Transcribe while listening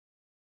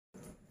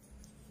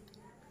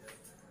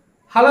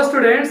Hello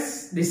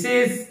students, this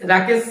is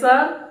Rakesh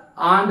sir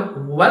and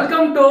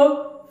welcome to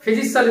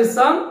Physics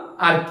Solution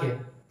RK.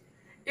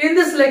 In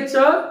this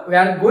lecture, we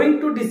are going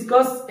to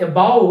discuss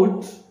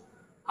about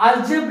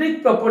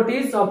algebraic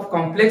properties of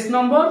complex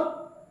number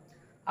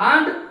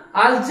and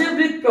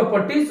algebraic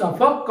properties of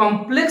a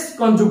complex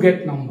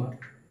conjugate number.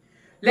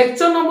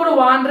 Lecture number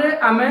 1 रे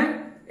आमे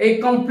ए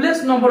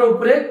complex number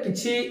उपरे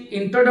किछि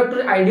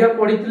introductory idea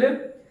पढितले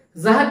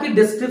जहा कि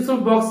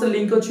description box से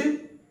link अछि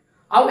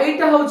आउ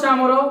एटा होचा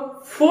हमरो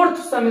 4th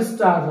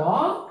सेमेस्टर रो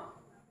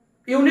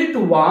unit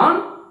 1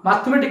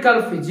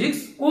 mathematical physics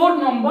core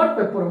number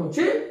paper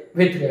होची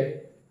भितरे।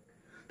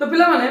 तो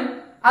पिला माने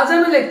आज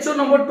हम लेक्चर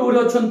नंबर 2 रे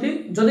अछंती।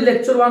 जदी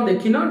लेक्चर 1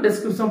 देखिनो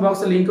डिस्क्रिप्शन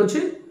बॉक्स लिंक अछि।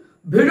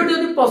 वीडियो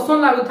जदी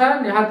पसंद लागुथा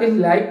निहाते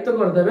लाइक तो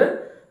कर देबे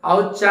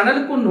आउ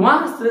चैनल को नुवा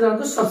हस्ते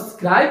जानको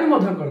सब्सक्राइब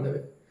मध्य कर देबे।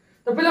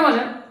 तो पिला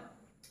माने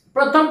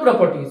प्रथम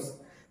प्रॉपर्टीज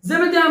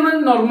जेमेति हम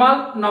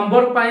नॉर्मल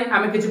नंबर पाई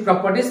हम किछि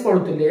properties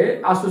पढुतिले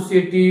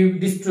associative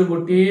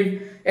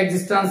distributive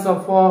existence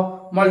of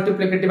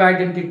multiplicative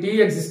identity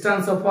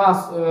existence of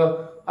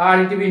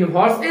additive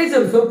inverse ए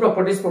सब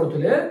प्रॉपर्टीज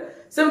पढुतिले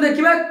से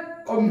देखिबा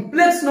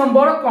कॉम्प्लेक्स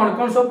नंबर कोन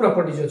कोन सब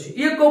प्रॉपर्टीज अछि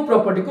ये को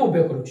प्रॉपर्टी को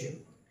उपयोग करूछि।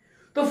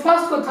 तो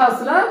फर्स्ट कथा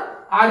आसला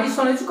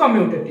एडिशन इज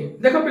कम्यूटेटिव।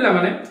 देखो पिला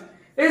माने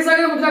ए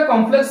जगह मुद्रा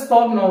कॉम्प्लेक्स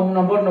फॉर्म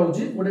नंबर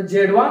नउछि गोटे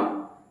z1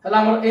 हला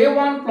हमर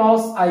a1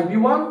 +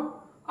 ib1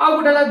 आ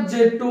गोटे ला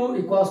z2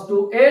 =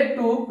 a2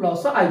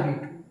 + ib2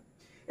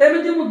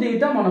 एमिति मु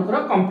देटा मन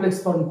कर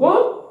कॉम्प्लेक्स फॉर्म को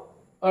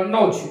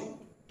नउछि।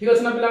 ठीक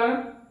अछि ना पिला माने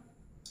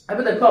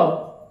अबे देखो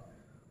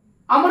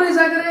हमर ए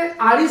जगह रे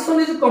एडिशन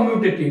इज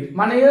कम्यूटेटिव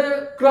माने ये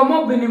क्रम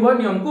विनिमय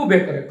नियम को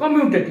उपयोग करे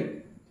कम्यूटेटिव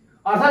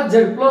अर्थात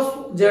z1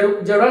 +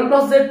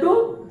 z2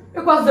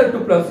 =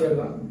 z2 +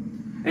 z1।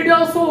 It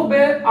also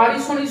ओबे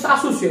एडिशन इज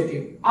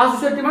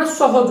एसोसिएटिव माने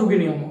सहयोगी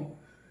नियम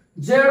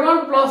z1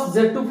 +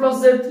 z2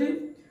 + z3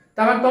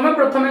 तमे तमे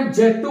प्रथमे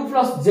z2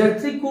 +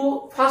 z3 को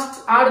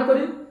फर्स्ट ऐड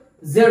करी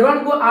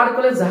z1 को ऐड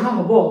करले जहा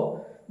हबो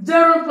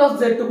z1 +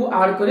 z2 को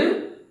ऐड करी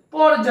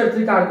पर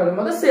z3 का ऐड करले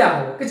मतलब से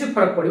आबो किछि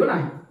फरक पड़िबो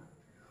नाही।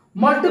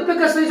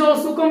 Multiplication is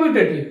also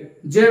commutative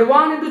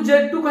z1 *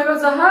 z2 कहबा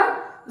जहा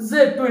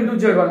z2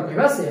 * z1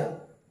 कहबा से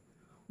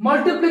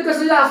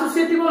मल्टीप्लिकेशन इज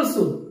एसोसिएटिव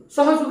आल्सो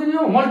सहयोगी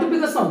नियम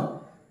मल्टीप्लिकेशन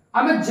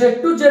हमें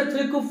z2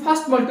 z3 को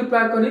फर्स्ट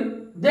मल्टीप्लाई करी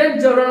देन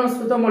z1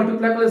 सहित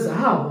मल्टीप्लाई करले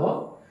जहा हबो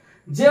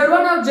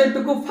z1 और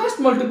z2 को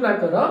फर्स्ट मल्टीप्लाई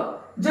करो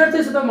z3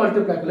 सहित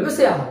मल्टीप्लाई करले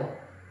से आबो।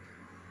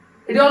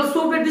 It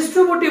also bay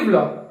distributive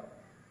law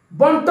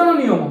बंटन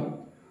नियम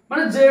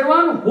माने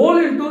z1 whole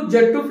into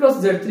z2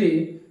 + z3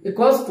 =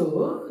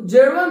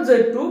 z1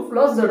 z2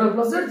 + z1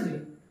 + z3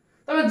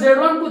 तमे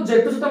z1 को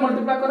z2 सहित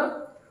मल्टीप्लाई करो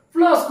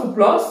प्लस को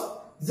प्लस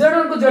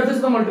z1 को z3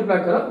 सहित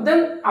मल्टीप्लाई करो देन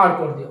ऐड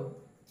कर दियो।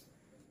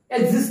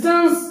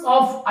 Existence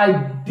of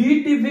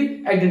additive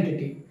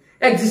identity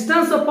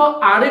existence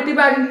of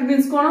additive identity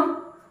means cone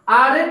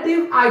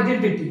additive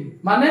identity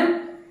माने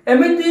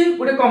एमिति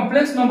गोटे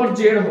कॉम्प्लेक्स नंबर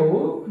z हो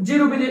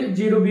 0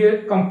 भी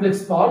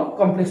कॉम्प्लेक्स फॉर्म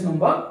कॉम्प्लेक्स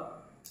नंबर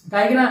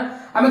काहे कि ना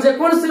हम जे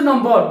कोन से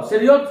नंबर से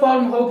रियल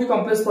फॉर्म हो कि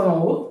कॉम्प्लेक्स फॉर्म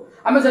हो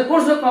हम जे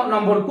कोन से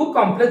नंबर को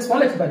कॉम्प्लेक्स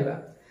फॉर्म लिखि परिबा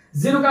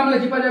 0 का हम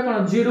लिखि परिबा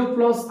कोन 0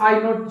 +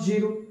 i0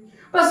 0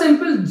 बस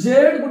सिंपल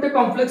z गोटे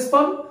कॉम्प्लेक्स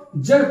फॉर्म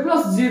z +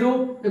 0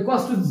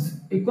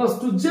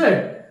 = z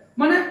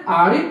माने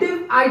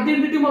एडिटिव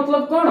आइडेंटिटी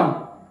मतलब कोन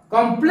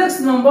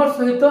कॉम्प्लेक्स नंबर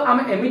सहित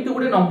हम एमिति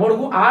गोटे नंबर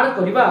को ऐड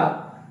करबा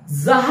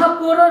जहा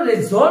core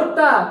result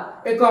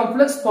a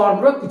complex form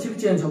रो किछि भी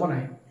चेंज होबो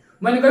नाही।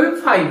 माने कहबी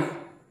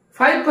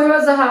 5 कहबा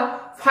जहा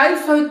 5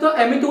 सहित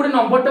एमिति गोटे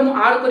नंबर टे मु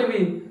ऐड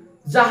करबी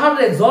जहा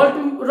रिजल्ट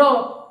रो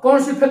कोन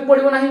से इफेक्ट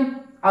पड़िबो नाही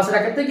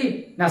आसरा केते की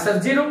ना सर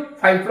 0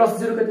 5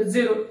 + 0 केते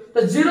 0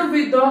 तो 0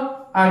 with the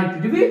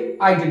additive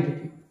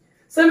identity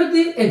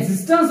सेमिति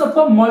existence of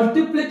a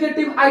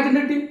multiplicative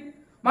identity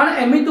माने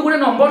एमिति गोटे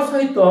नंबर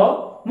सहित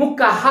मु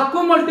काहा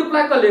को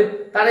मल्टीप्लाई करले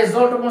तार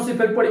रिजल्ट कोन से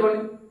इफेक्ट पड़िबोनी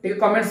ठीक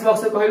कमेंट्स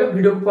बॉक्स में कहलो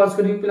वीडियो को पॉज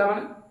करी पिला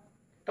माने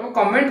तुम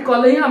कमेंट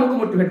करले ही हमको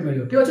मोटिवेट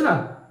मिलियो ठीक अछि ना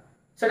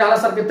सेटा हला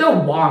सर केते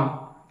 1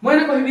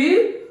 मने कहबी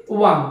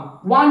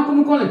 1 को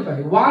मु कोन लिख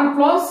पारी 1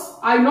 +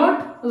 i0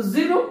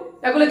 0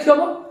 एको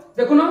लिखबो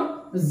देखो ना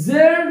z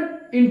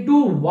 *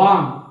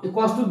 1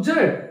 =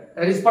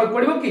 z इस पर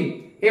पड़िबो कि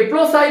a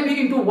 + ib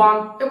 * 1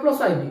 a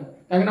 + ib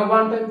काहे ना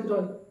 1 टाइम तो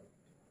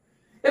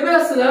एबे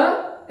असला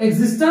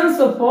existence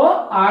of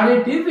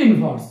additive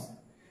inverse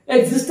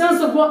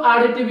existence of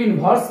additive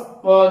inverse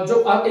जो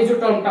ए जो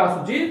टर्म ता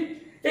आसुची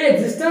ए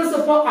एक्जिस्टेंस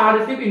ऑफ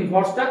एडिटिव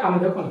इनवर्स ता हम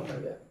देखो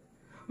करबे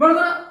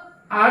मतलब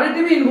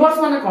एडिटिव इनवर्स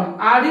माने कोन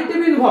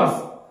एडिटिव इनवर्स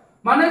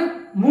माने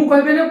मु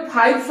कहबे ने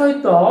 5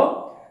 सहित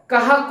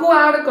कहा को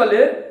ऐड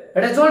कले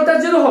रिजल्ट ता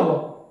 0 होबो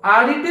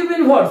एडिटिव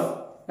इनवर्स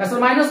ना सर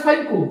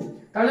 -5 को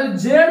ताले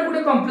z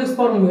गुटे कॉम्प्लेक्स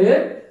फॉर्म हुए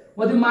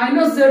यदि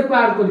 -z को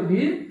ऐड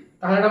करबी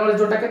ताले हमर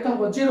जोटा केते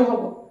होबो 0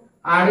 होबो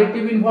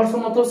एडिटिव इनवर्स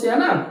मतलब से है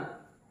ना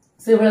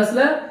से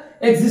भसले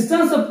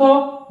एक्जिस्टेंस ऑफ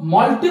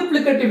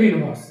मल्टीप्लिकेटिव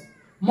इनवर्स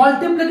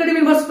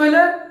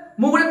पहले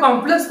मु गोटे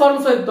कॉम्प्लेक्स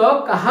फॉर्म सहित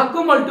कहा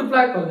को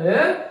मल्टीप्लाई करले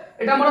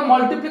एटा हमर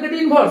मल्टीप्लिकेटिव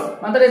इनवर्स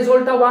मतलब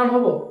रिजल्ट 1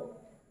 होबो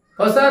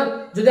तो सर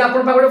जदि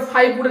आपण पाखरे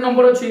 5 गुटे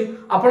नंबर अछि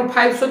आपण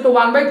 5 सहित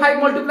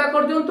 1/5 मल्टीप्लाई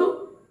कर दियंतु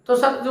तो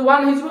सर जो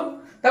 1 हिजबो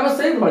तब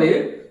सेही भली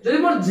जदि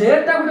मोर z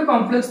टा गुटे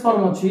कॉम्प्लेक्स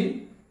फॉर्म अछि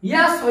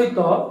या सहित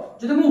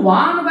जदि मु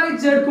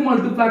 1/z को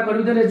मल्टीप्लाई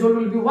करी the result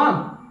will be 1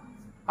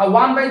 uh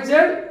 1/z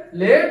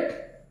let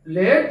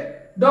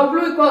w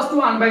equals to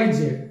 1/z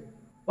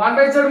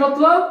 1/z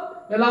मतलब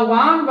एला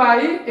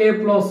 1/a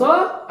plus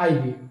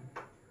ib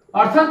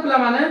अर्थात पिला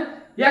माने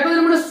या को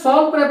जदि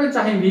सॉल्व करे पे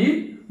चाहिबी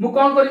मु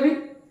कोन करबी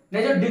ने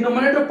जो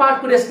डिनोमिनेटर पार्ट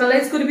को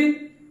रेशनलाइज करबी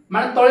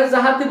माने तळे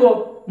जहा थिबो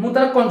मु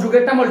तार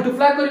कंजुगेट टा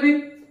मल्टीप्लाई करबी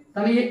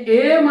तने ये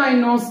a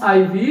minus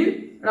ib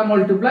Etah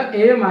multiply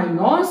a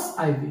minus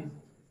ib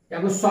या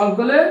को सॉल्व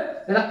करले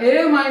एटा a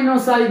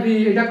minus ib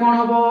एटा कोन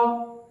हबो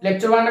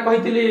लेक्चर 1 ने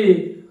कहितली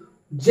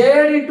z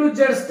into z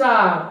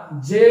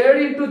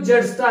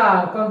star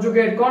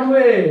conjugate कोन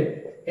हुए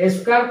a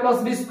square plus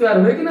b square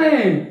हुए कि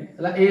नहीं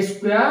एला a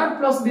square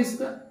plus b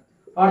square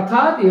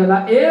अर्थात एला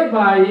a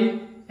by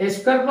a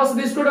square plus b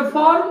square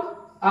form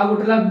uh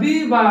गुटेला b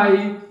by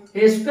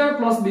a square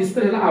plus b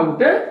square Hella uh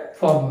Gute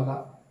form होला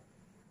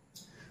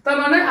त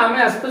माने आमे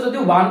आस्ते जदी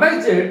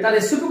 1/z ता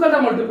रेसिप्रोकल ता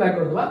मल्टीप्लाई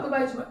कर दबा तो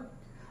बाइजबा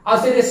आ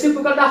से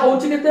रेसिप्रोकल ता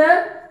होची केते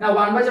ना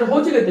 1/z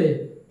होची केते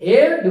a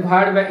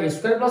divided by a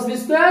square plus b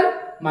square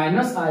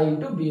minus I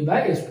into b by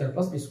a square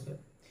plus b square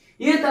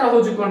ये तार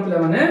होची कोन पिला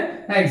माने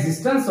ना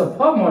existence of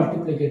a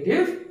multiplicative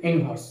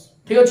inverse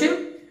ठीक अछि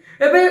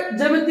एबे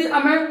जेमिति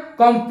आमे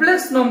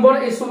कॉम्प्लेक्स नंबर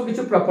ए सब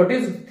किछु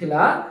प्रॉपर्टीज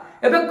थिला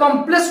एबे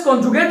कॉम्प्लेक्स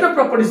कंजुगेट रो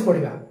प्रॉपर्टीज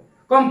पढिबा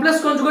कॉम्प्लेक्स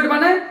कंजुगेट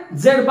माने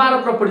z बार रो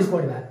प्रॉपर्टीज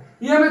पढिबा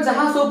ये हमें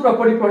जहां सब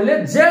प्रॉपर्टी पढले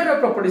z रो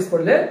प्रॉपर्टीज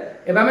पढले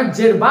एबे हमें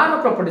z बार रो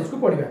प्रॉपर्टीज को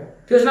पढिबा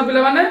ठीक अछि ना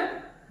पिला माने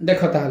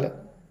देखो ताले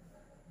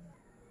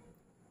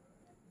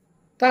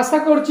त आशा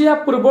करछि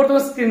आप पूर्व तो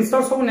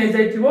स्क्रीनशॉट सब नै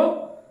जाइथिबो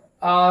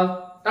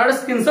तार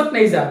स्क्रीनशॉट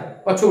नै जा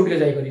पछ उठले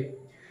जाई करी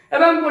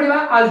एबे हम पढिबा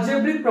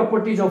algebraic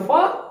properties of a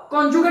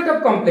conjugate of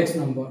complex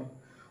number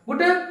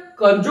Gute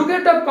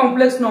conjugate of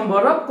complex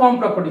number of come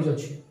properties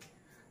अछि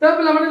त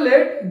पिला माने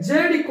late z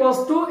equals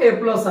to a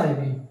plus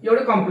ib ये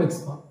गुटे कॉम्प्लेक्स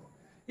फॉर्म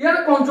यार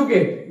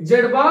conjugate z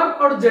बार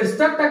और z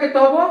स्टार ता केते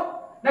होबो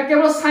ना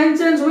केवल साइन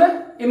चेंज हुए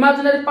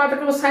इमेजिनरी पार्ट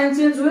केवल साइन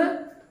चेंज हुए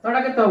तडा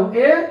केते हो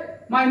a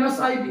minus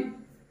ib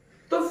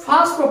तो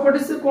फर्स्ट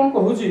प्रॉपर्टी से कोन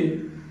कहू जी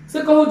से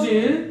कहू जी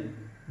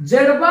z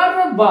बार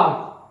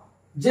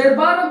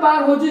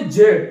हो जी z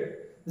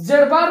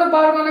बार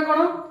माने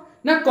कोन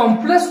ना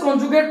complex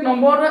conjugate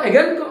number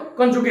again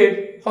conjugate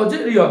हो जे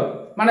रियल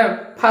माने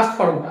फर्स्ट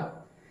फॉर्म ता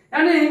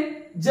यानी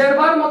z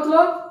बार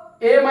मतलब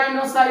a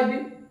minus ib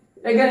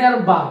अगेन यार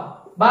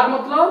बार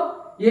मतलब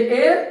ये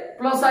a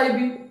plus ib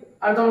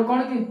और तो कोन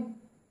की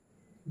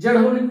z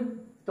होनी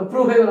तो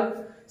प्रूव है वाला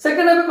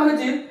सेकंड में कहे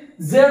जी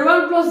z1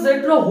 plus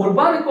z2 whole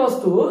bar equals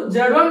to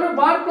z1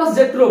 bar plus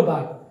z2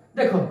 बार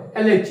देखो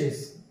LHS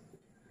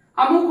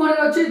हमु कोन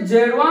अछि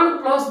z1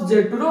 plus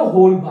z2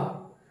 whole bar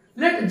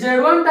late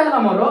z1 ता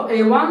हमरो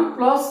a1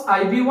 plus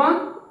ib1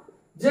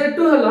 z2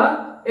 हला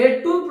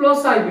a2 plus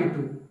ib2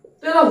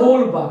 तेरा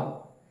होल बार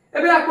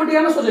एबे आकोटी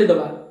हम सजै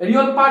दबा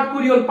रियल पार्ट को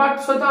रियल पार्ट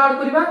सहित ऐड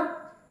करबा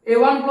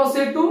a1 plus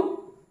a2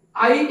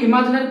 i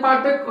imaginary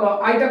part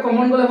i ता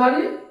कॉमन गले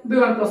भारी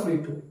b1 plus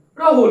b2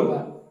 रो होल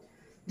बार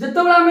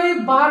जेतबे हम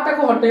बार ता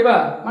को हटेबा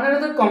माने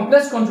तो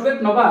कॉम्प्लेक्स कंजुगेट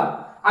नबा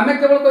हमें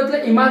केवल कहतले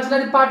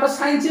इमेजिनरी पार्ट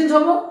साइन चेंज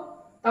होबो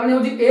ताने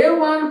होजी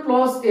a1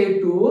 plus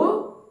a2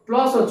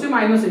 प्लस अछि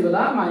minus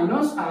हेगला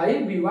minus i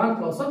b1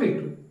 plus b2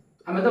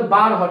 हमें तो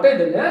बार हटे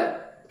देले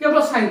केवल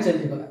साइन चेंज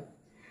हेगला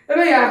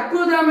एबे याकु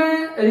जे हमें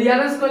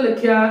रिअरेंज कर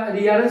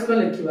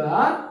लिखिबा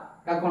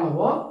का कोन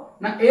हो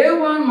ना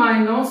a1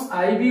 minus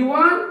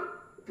ib1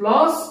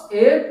 plus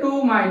a2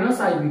 minus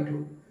ib2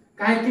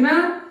 काहे कि ना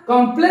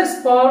कॉम्प्लेक्स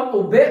फॉर्म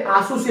उबे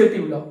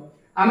एसोसिएटिव लो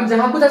हमें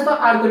जहां को जस्तो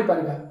ऐड करि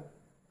परबा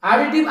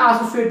एडिटिव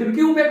एसोसिएटिव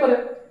की उबे करे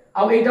आ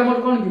एटा मोर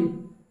कोन की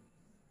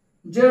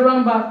z1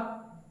 बार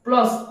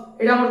प्लस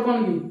एटा हमर कोन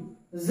की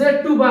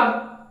z2 बार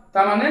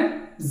ता माने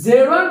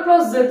z1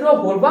 plus z2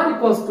 whole bar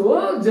equals to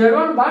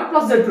z1 bar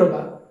plus z2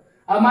 bar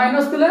uh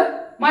minus केले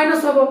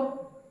माइनस होबो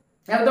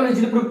एकदम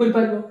इजीली प्रूफ करि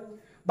परबो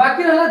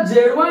बाकी रहला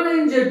z1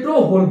 and z2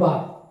 whole bar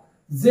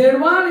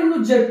z1 into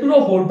z2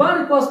 whole bar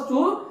equals to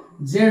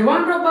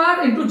z1 row bar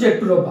into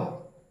z2 रो बार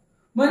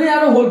माने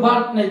यार whole bar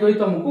नै करी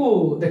तुमको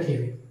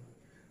देखिबे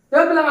तो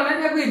पिला माने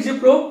एक इजी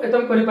प्रूफ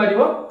एतम करि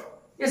परिबो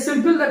ये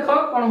सिंपल देखो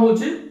कोन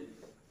होची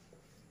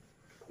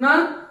ना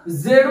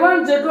z1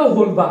 z2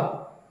 होल बार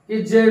ये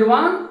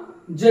z1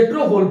 z2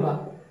 whole bar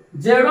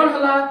z1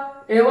 हला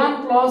a1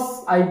 plus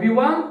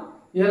ib1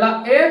 ये हला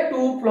a2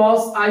 plus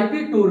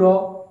ib2 रो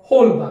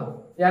होल बार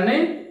यानी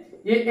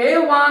ये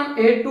a1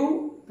 a2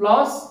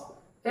 plus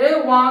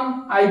a1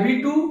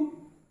 ib2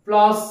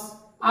 plus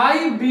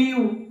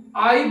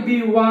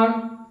ib1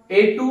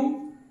 a2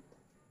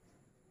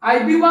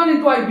 ib1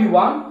 into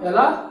ib1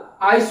 हला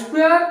i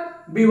square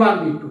b1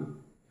 b2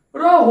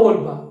 row whole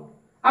bar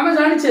हमें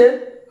जानि छे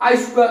i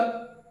square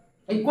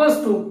equals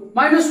to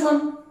 -1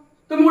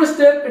 तो मोर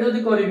स्टेप एटा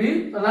जदी करबी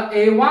तला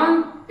a1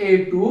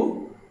 a2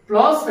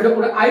 प्लस एटा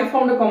पूरा i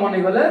फाउंड कॉमन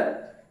हे गले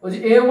ओ जे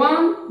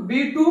a1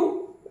 b2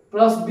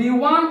 plus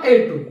b1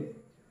 a2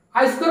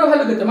 i square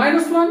value केते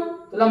 -1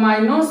 तला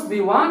माइनस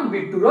b1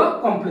 b2 रो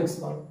कॉम्प्लेक्स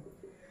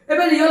पार्ट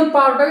एबे रियल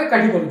पार्ट के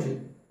काटी करूची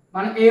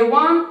माने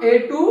a1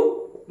 a2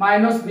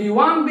 minus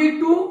b1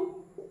 b2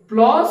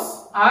 plus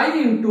i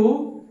into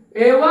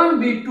a1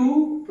 b2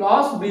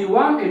 plus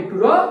b1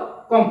 a2 row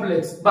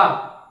complex बा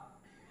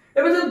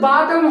एबे जो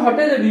बाटा हम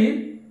हटे देबी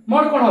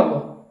मोर कोन हबो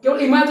केवल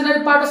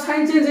इमेजिनरी पार्ट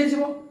साइन चेंज हे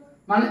जिवो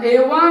माने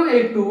a1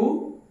 a2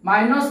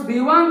 minus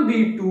b1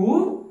 b2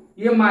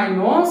 ये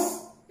minus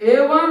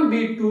a1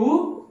 b2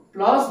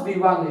 plus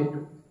b1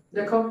 a2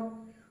 देखो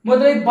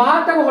मोदे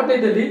बाटा को हटे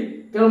देली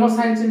केवल मोर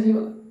साइन चेंज हे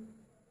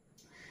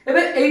गला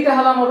एबे एटा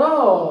हला more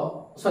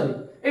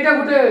sorry Etah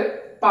Gute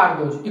part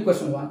those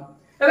equation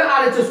 1 एबे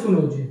आरएचएस को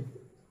नोजी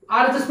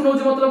आरएचएस को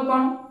नोजी मतलब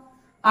कोन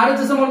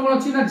आरएचएस मोर कोन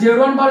अछि ना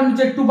z1 बार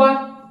इनटू z2 बार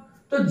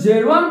तो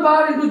z1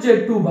 bar into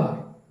z2 bar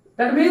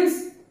that means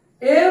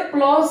a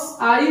plus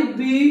ib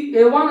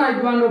a1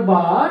 ib1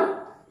 bar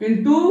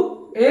into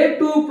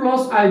a2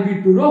 plus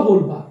ib2 row whole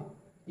bar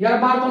यार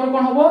बार तमर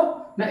कोन हबो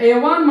ना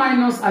a1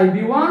 minus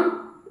ib1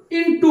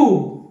 into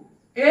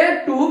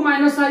a2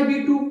 minus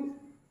ib2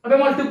 अबे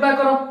multiply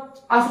करो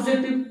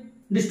associative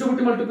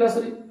distributive multiply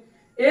sorry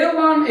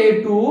a1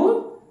 a2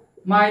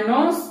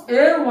 minus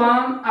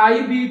a1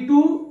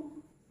 ib2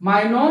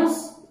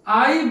 minus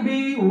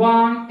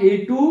ib1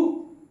 a2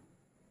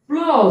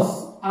 plus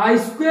i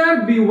square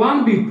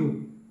b1 b2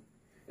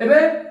 एबे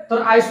तोर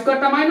i square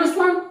ता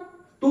 -1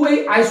 तू ए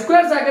i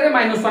स्क्वायर जाके रे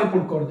 -1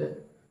 पुट कर दे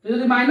तो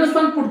यदि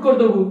 -1 पुट कर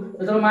देबू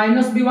तो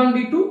 -b1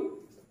 b2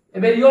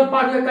 एबे रियल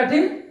पार्ट के काटी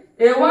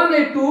a1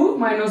 a2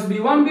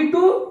 b1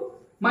 b2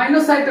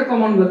 minus side ता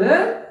कॉमन गले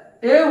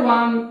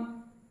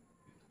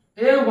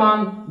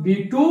a1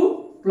 b2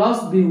 plus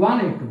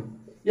b1 a2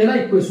 येला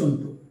इक्वेशन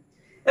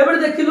 2 एबे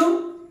देखिलु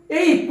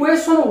ए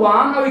इक्वेशन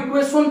 1 और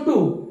इक्वेशन 2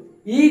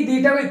 ई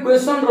दीटा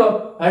equation row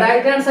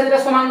right hand side रे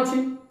समान अछि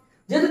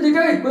जेतु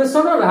दीटा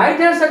equation row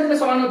right hand side रे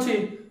समान अछि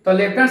तो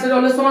लेफ्ट हैंड साइड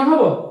ऑलवेज समान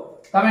होबो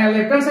तमे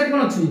लेफ्ट हैंड साइड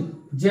कोन अछि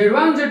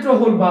z1 z2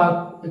 whole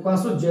bar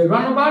equals to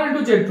z1 bar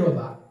into z2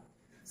 बार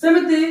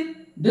सेमिति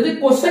यदि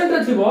क्वेश्चन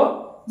रे थिबो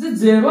जे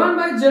z1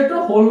 bye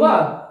z2 whole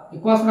bar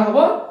equals ना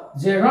होबो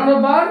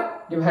z1 bar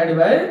divide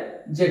by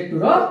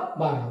z2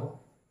 बार होबो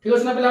ठीक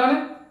अछि ना पिला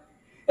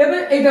माने एबे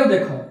एटा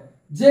देखो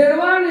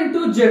z1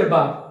 इनटू z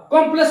बार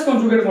कॉम्प्लेक्स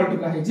कंजुगेट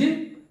मल्टीप्लाई हे जी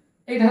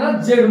एटा हला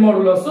z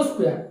modulus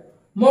square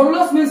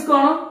modulus means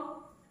कोन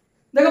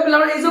देखो पिला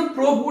ए जो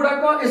प्रूफ गुडा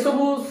को ए सब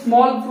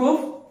small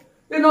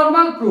proof a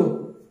normal proof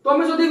तो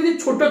हमें जदी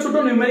छोटा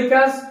छोटा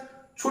न्यूमेरिकल्स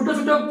छोटा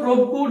छोटा प्रूफ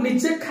को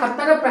नीचे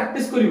खाता रे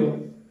प्रैक्टिस करिवो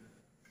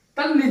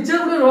तल नीचे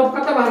गुडे रफ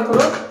खाता बाहर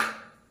करो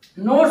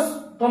नोट्स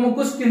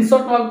तुमको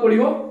स्क्रीनशॉट माल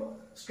पड़िवो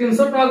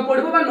स्क्रीनशॉट माल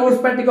पड़िवो बा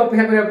नोट्स पैड टिक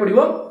अपेक्षा करिया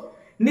पड़िवो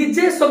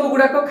नीचे सब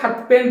गुडा को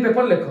खात पेन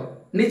पेपर लिखो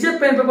नीचे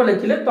पेन पेपर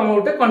लिखिले तुम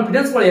उटे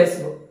कॉन्फिडेंस पळे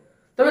आसीबो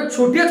तबे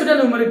छोटिया छोटिया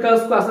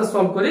न्यूमेरिकल्स को आसे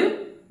सॉल्व करी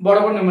बड़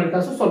बड़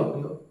न्यूमेरिकल्स को सॉल्व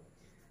करियो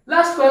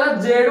लास्ट कहला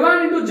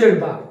z1 इनटू z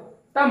बार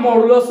ता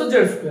मॉडुलस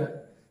z स्क्वायर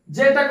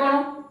z ता कोन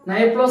ना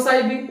a प्लस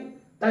ib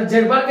ता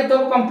z बार के तो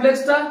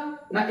कॉम्प्लेक्स ता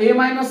ना a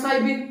माइनस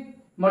ib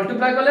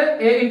मल्टीप्लाई करले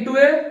a इनटू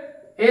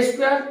a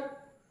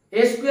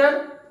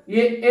स्क्वायर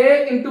ये a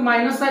इनटू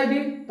माइनस ib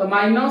तो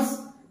माइनस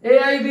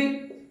aib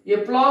ये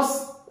प्लस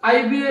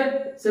ib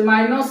से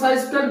minus i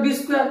square b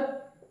square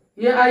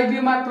ये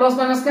ib मा प्लस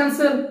माइनस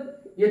कैंसिल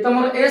ये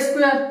तमरो a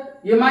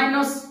स्क्वायर ये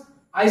माइनस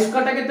i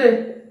स्क्वायर ता केते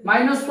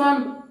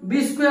 -1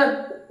 b स्क्वायर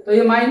तो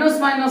ये minus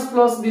minus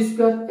plus b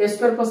square a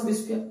square plus b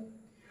square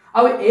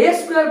अब a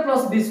square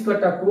plus b square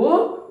ता को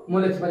मो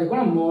लिखि पारि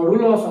कोन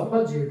modulus of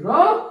z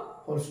row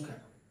whole square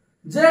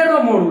z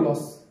row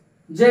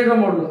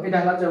modulus एटा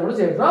हला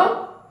z रो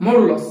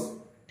मॉडुलस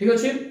ठीक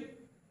अछि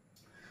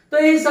तो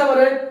ए हिसाब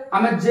रे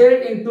हमें z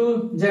इनटू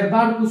z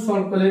बार को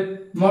सॉल्व करले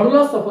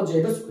मॉडुलस ऑफ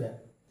z स्क्वायर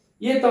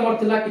ये तमर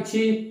थिला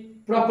किछि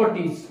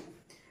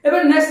प्रॉपर्टीज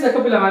एबे नेक्स्ट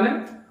देखो पिला माने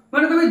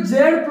कहबे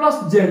z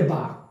प्लस z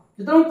बार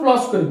जेतरा हम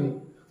प्लस करबी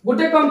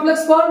गोटे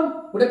कॉम्प्लेक्स फॉर्म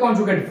गोटे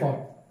कंजुगेट फॉर्म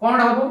कोन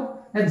हबो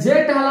ना z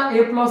हला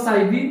a plus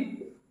ib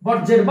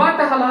but z बार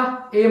ता हला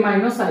a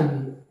माइनस ib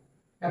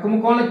याको हम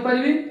कोन लिख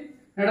परबी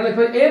एटा लिख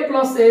परबी a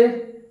प्लस a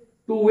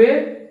 2a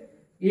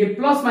ये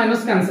प्लस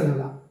माइनस कैंसिल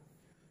हला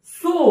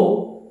सो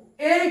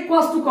a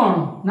इक्वल्स टू कोन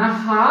ना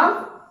हाफ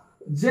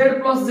z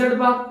प्लस z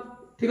बार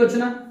ठीक अछि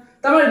ना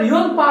तमे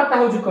रियल पार्ट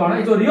हो जो कोन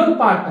ए जो real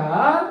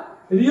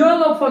part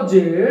real of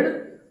z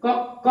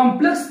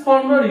complex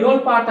form row real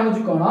part हो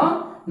जो कोन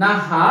ना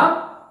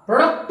half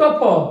product of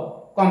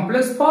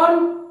complex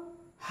form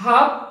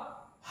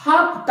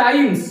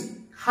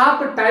half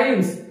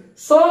times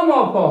sum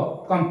of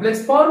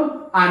complex form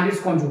and its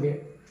conjugate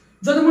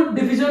जदि मु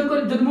डिवीजन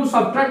कर जदि मु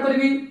सबट्रैक्ट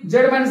करबी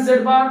z -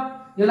 z बार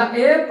यला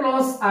a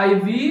plus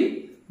ib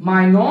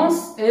minus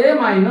a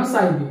minus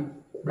ib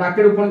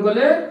bracket open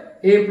करले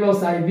a plus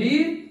ib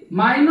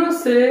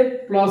minus a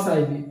plus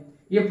ib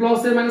ये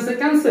plus a minus a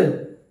cancel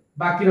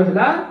बाकी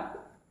रहला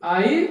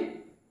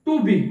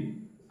i2b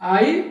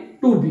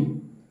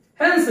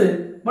हेंस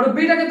मोर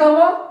बीटा केता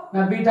हो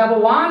ना बीटा हो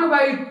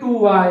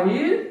 1/2i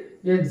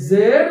ये z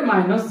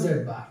 - z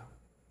बार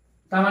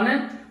ता माने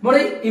मोर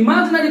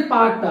इमेजिनरी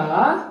पार्टटा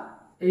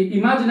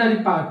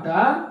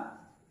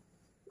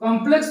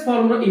कॉम्प्लेक्स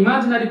फॉर्म रो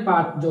इमेजिनरी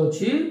पार्ट जो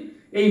छी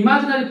ए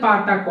इमेजिनरी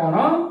पार्टटा कोन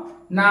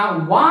ना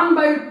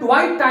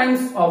 1/2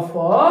 times of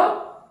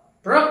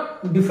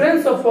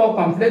difference of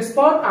complex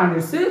part and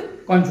it's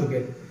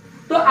conjugate.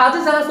 तो आज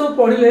जहाँ सब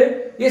पढ़िले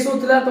ये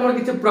सब थिला तमर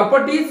किछ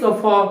properties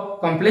of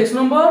complex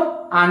number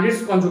and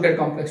it's conjugate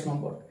complex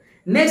number.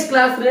 Next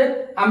class रे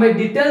हमें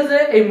डिटेल्स रे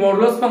ए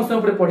मॉडुलस फंक्शन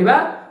ऊपर पढ़िबा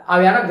आ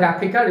यार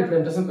ग्राफिकल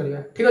रिप्रेजेंटेशन करिबा।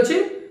 ठीक अछि,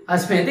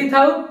 आज में एतिक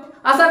थाउ।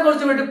 आशा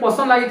करछु वीडियो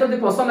पसंद लागि तो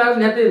पसंद लागि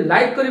निहाते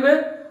लाइक करिवे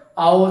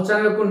और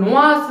चैनल को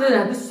नवा आसले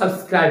निहाते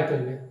सब्सक्राइब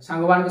करिवे,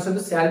 संगवान के साथ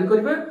शेयर भी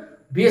करिवे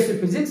बीएससी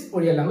फिजिक्स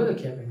ओडिया लैंग्वेज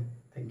देखिया।